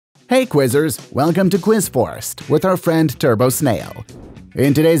Hey Quizzers, welcome to Quiz Forest with our friend Turbo Snail.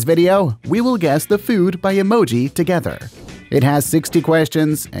 In today's video, we will guess the food by emoji together. It has 60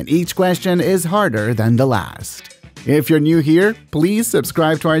 questions, and each question is harder than the last. If you're new here, please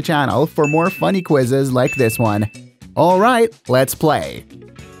subscribe to our channel for more funny quizzes like this one. Alright, let's play!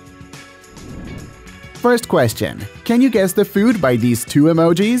 First question, can you guess the food by these two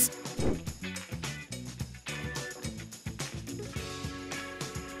emojis?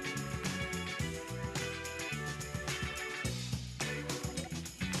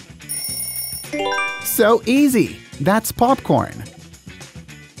 So easy! That's popcorn.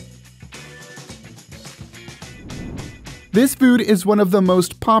 This food is one of the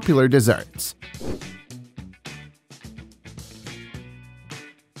most popular desserts.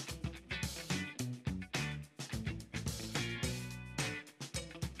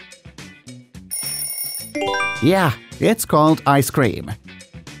 Yeah, it's called ice cream.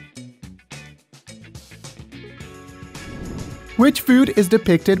 Which food is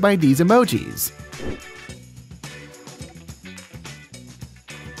depicted by these emojis?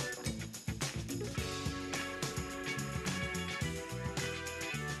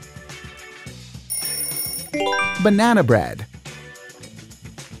 Banana bread.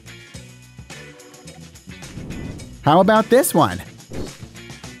 How about this one?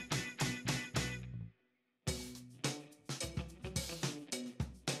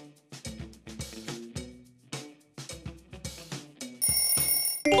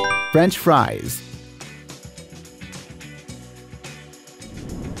 French fries.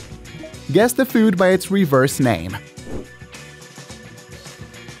 Guess the food by its reverse name.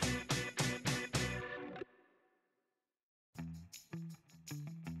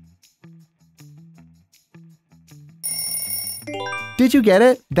 Did you get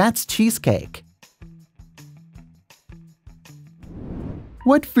it? That's cheesecake.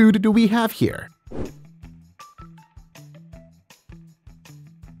 What food do we have here?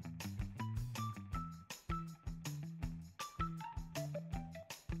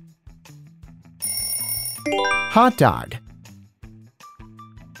 Hot dog.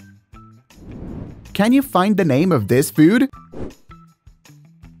 Can you find the name of this food?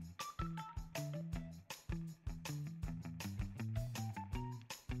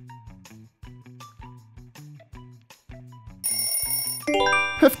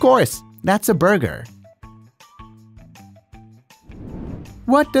 Of course, that's a burger.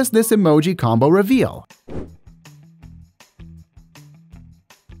 What does this emoji combo reveal?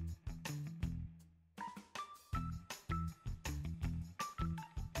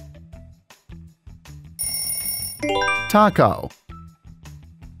 Taco.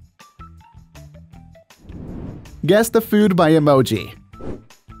 Guess the food by emoji.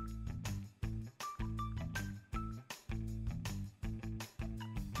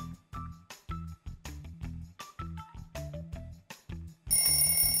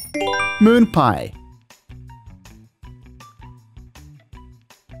 Moon pie.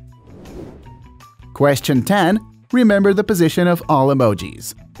 Question 10. Remember the position of all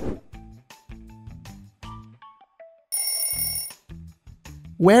emojis.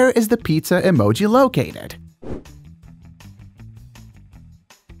 Where is the pizza emoji located?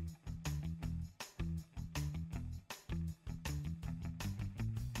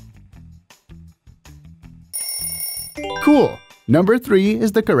 Cool! Number 3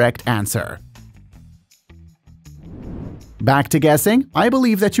 is the correct answer. Back to guessing, I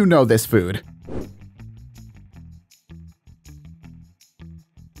believe that you know this food.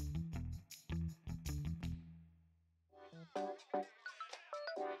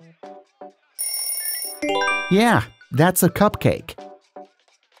 Yeah, that's a cupcake.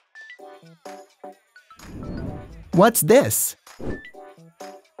 What's this?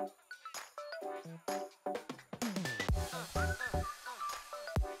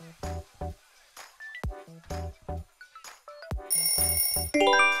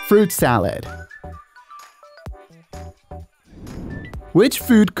 Fruit salad. Which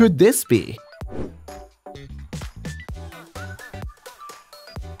food could this be?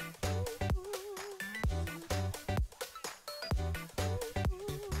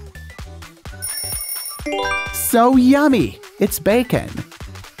 So yummy! It's bacon.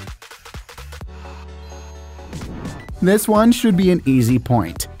 This one should be an easy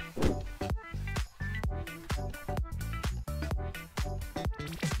point.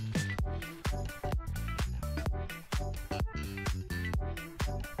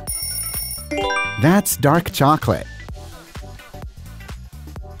 That's dark chocolate.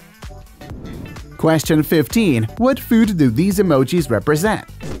 Question 15. What food do these emojis represent?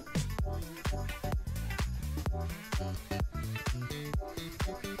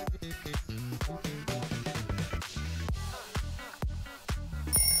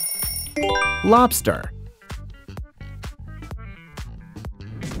 Lobster.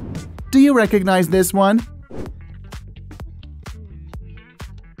 Do you recognize this one?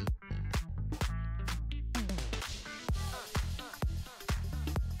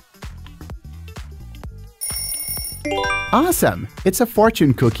 Awesome! It's a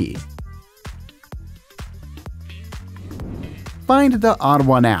fortune cookie. Find the odd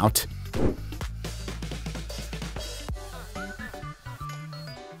one out.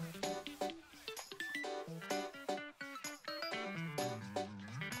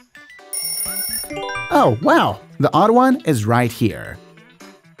 Oh, wow! The odd one is right here.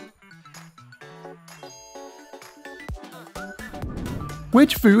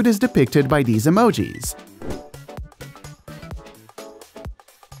 Which food is depicted by these emojis?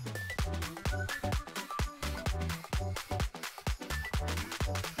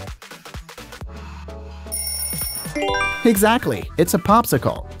 Exactly, it's a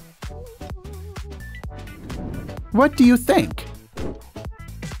popsicle. What do you think?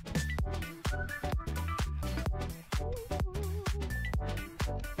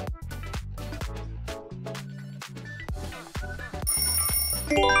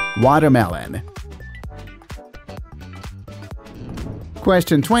 Watermelon.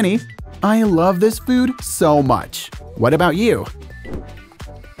 Question 20. I love this food so much. What about you?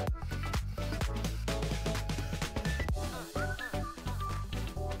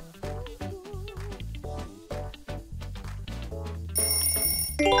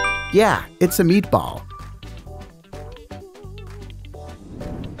 Yeah, it's a meatball.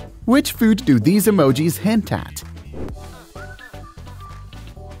 Which food do these emojis hint at?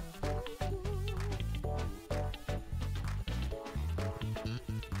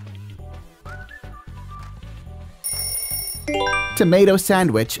 Tomato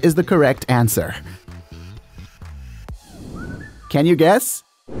sandwich is the correct answer. Can you guess?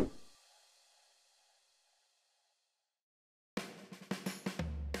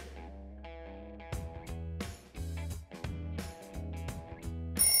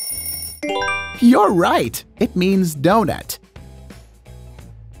 You're right! It means donut.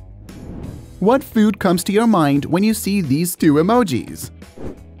 What food comes to your mind when you see these two emojis?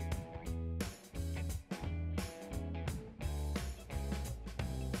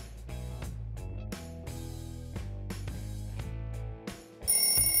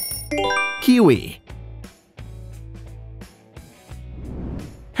 Kiwi.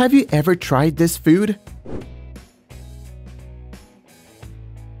 Have you ever tried this food?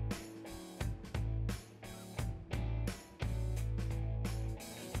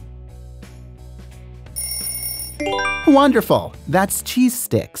 Wonderful! That's cheese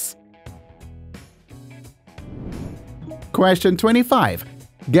sticks. Question 25.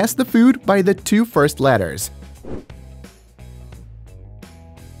 Guess the food by the two first letters.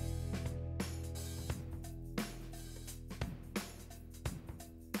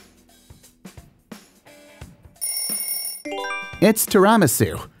 It's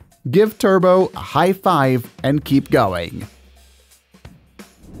tiramisu. Give Turbo a high five and keep going.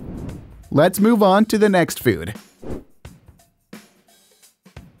 Let's move on to the next food.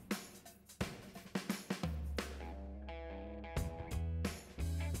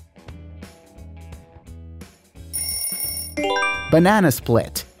 Banana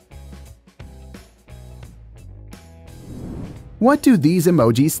split. What do these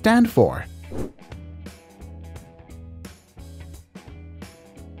emojis stand for?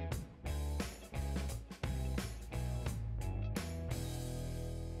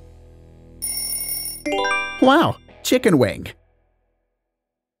 Wow, chicken wing.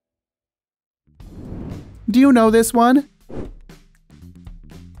 Do you know this one?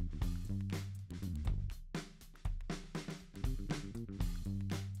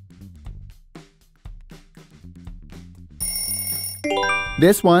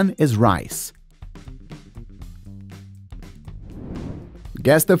 This one is rice.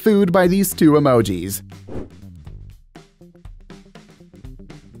 Guess the food by these two emojis.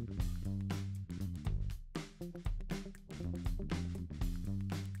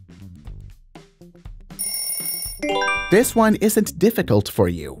 This one isn't difficult for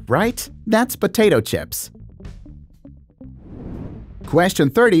you, right? That's potato chips. Question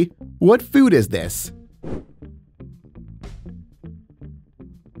 30. What food is this?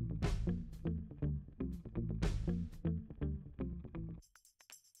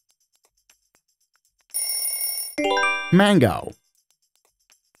 Mango.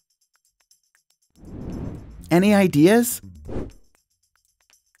 Any ideas?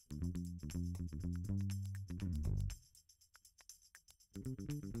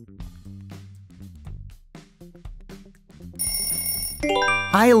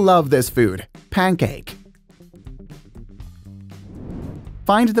 I love this food, pancake.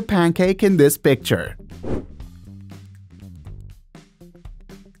 Find the pancake in this picture.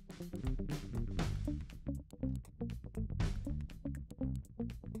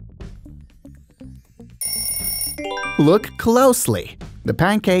 Look closely. The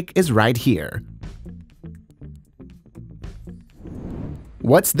pancake is right here.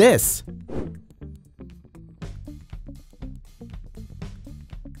 What's this?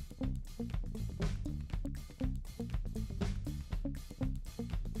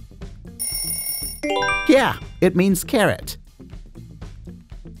 Yeah, it means carrot.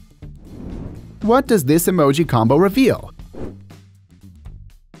 What does this emoji combo reveal?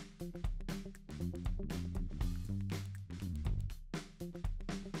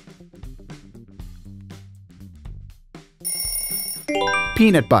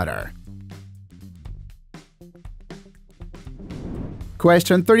 Peanut butter.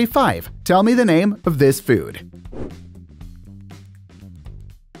 Question 35. Tell me the name of this food.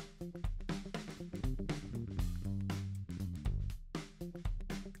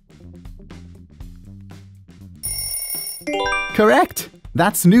 Correct!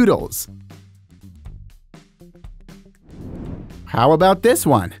 That's noodles. How about this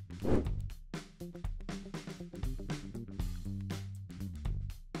one?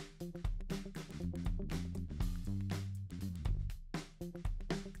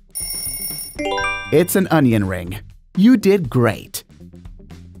 It's an onion ring. You did great.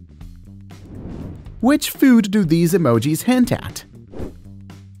 Which food do these emojis hint at?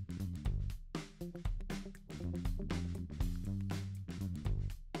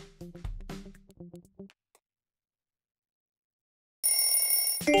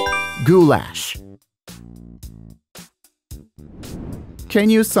 Goulash. Can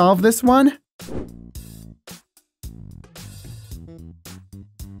you solve this one?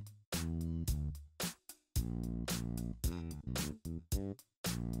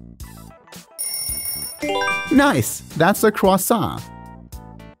 Nice! That's a croissant.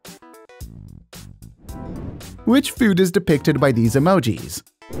 Which food is depicted by these emojis?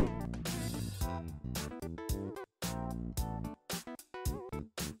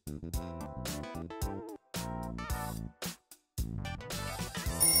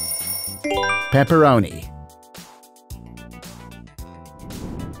 Pepperoni.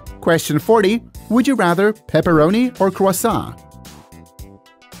 Question 40. Would you rather pepperoni or croissant?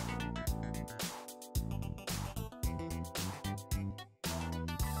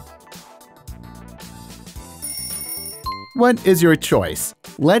 What is your choice?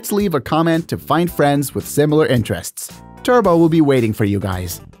 Let's leave a comment to find friends with similar interests. Turbo will be waiting for you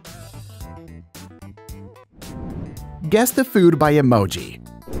guys. Guess the food by emoji.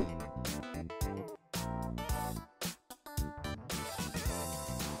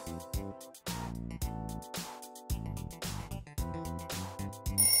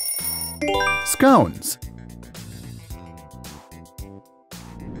 Scones.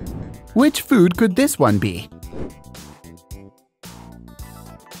 Which food could this one be?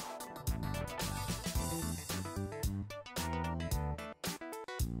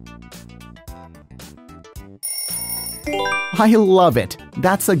 I love it!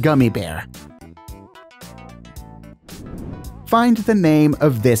 That's a gummy bear. Find the name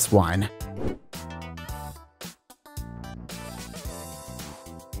of this one.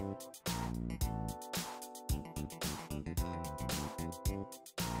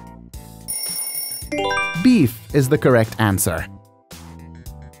 Beef is the correct answer.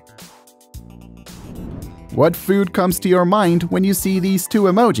 What food comes to your mind when you see these two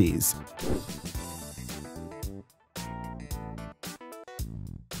emojis?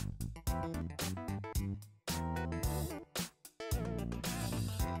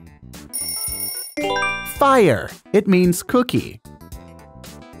 Fire! It means cookie.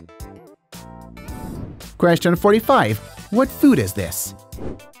 Question 45. What food is this?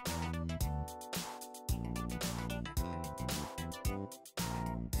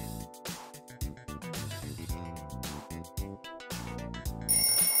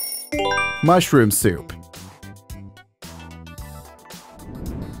 Mushroom soup.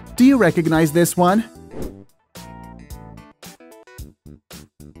 Do you recognize this one?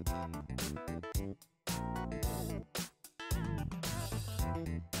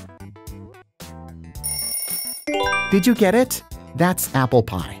 Did you get it? That's apple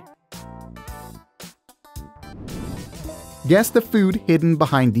pie. Guess the food hidden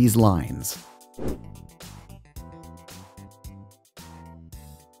behind these lines.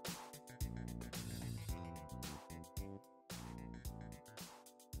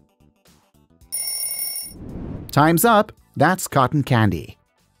 Time's up! That's cotton candy.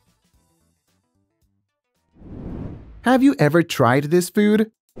 Have you ever tried this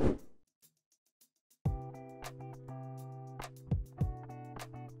food?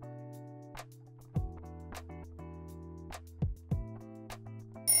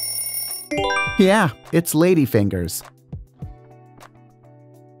 Yeah, it's ladyfingers.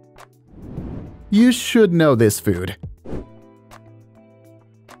 You should know this food.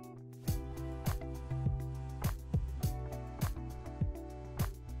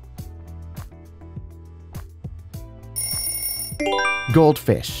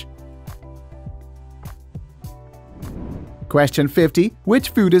 Goldfish. Question 50. Which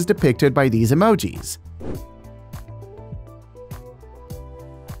food is depicted by these emojis?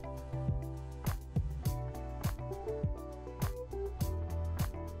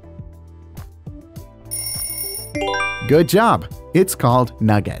 Good job! It's called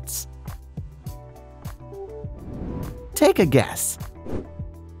nuggets. Take a guess.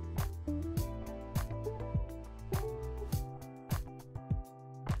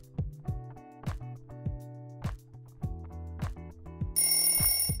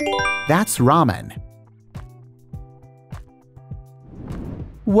 That's ramen.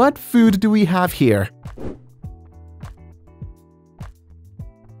 What food do we have here?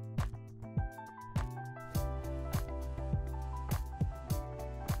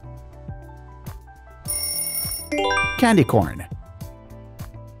 Candy corn.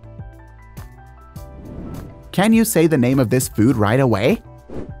 Can you say the name of this food right away?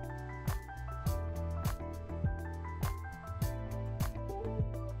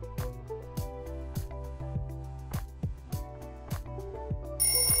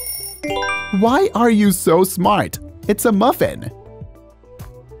 Why are you so smart? It's a muffin.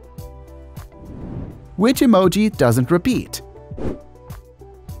 Which emoji doesn't repeat?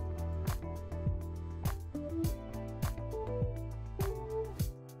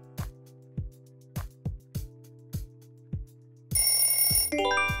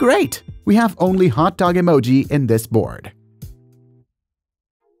 Great! We have only hot dog emoji in this board.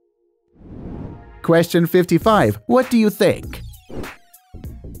 Question 55. What do you think?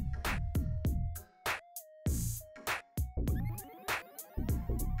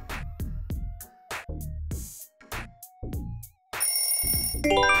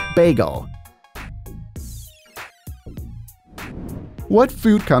 Bagel. What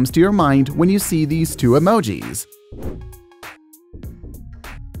food comes to your mind when you see these two emojis?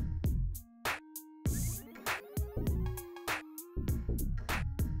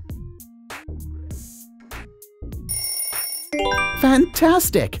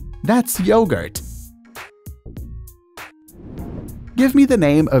 Fantastic! That's yogurt. Give me the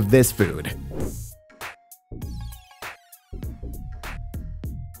name of this food.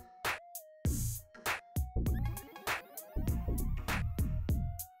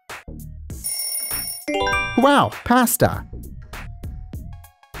 Wow, pasta!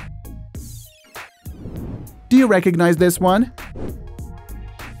 Do you recognize this one?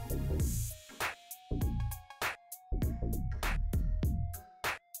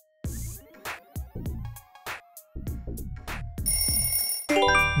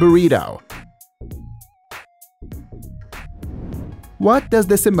 Burrito. What does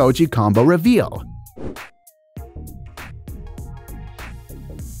this emoji combo reveal?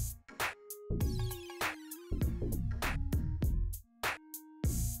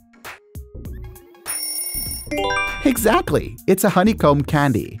 Exactly! It's a honeycomb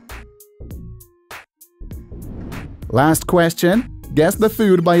candy. Last question. Guess the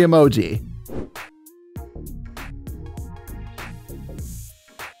food by emoji.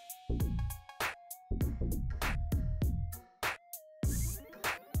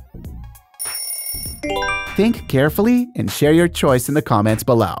 Think carefully and share your choice in the comments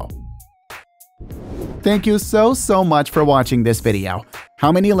below. Thank you so much for watching this video.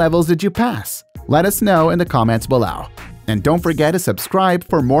 How many levels did you pass? Let us know in the comments below. And don't forget to subscribe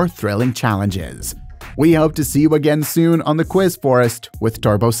for more thrilling challenges. We hope to see you again soon on the Quiz Forest with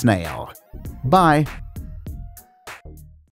Turbo Snail. Bye!